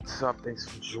What's up? Thanks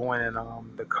for joining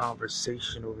the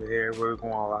conversation over here. We're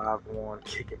going live on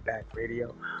Kick It Back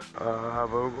Radio.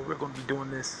 We're going to be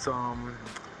doing this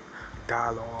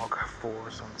dialogue for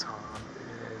some time,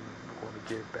 and we're going to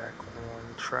get back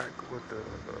on track with the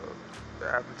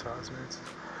advertisements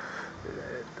and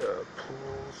the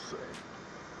pools.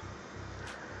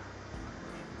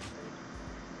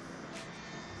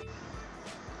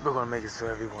 We're going to make it so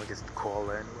everyone gets to call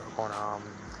in. We're going to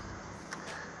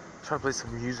try to play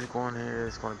some music on here.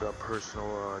 It's going to be a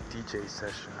personal DJ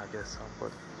session, I guess.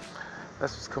 But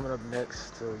that's what's coming up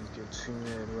next. So you can tune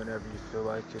in whenever you feel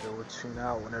like it, or tune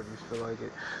out whenever you feel like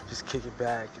it. Just kick it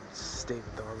back and stay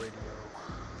with our radio.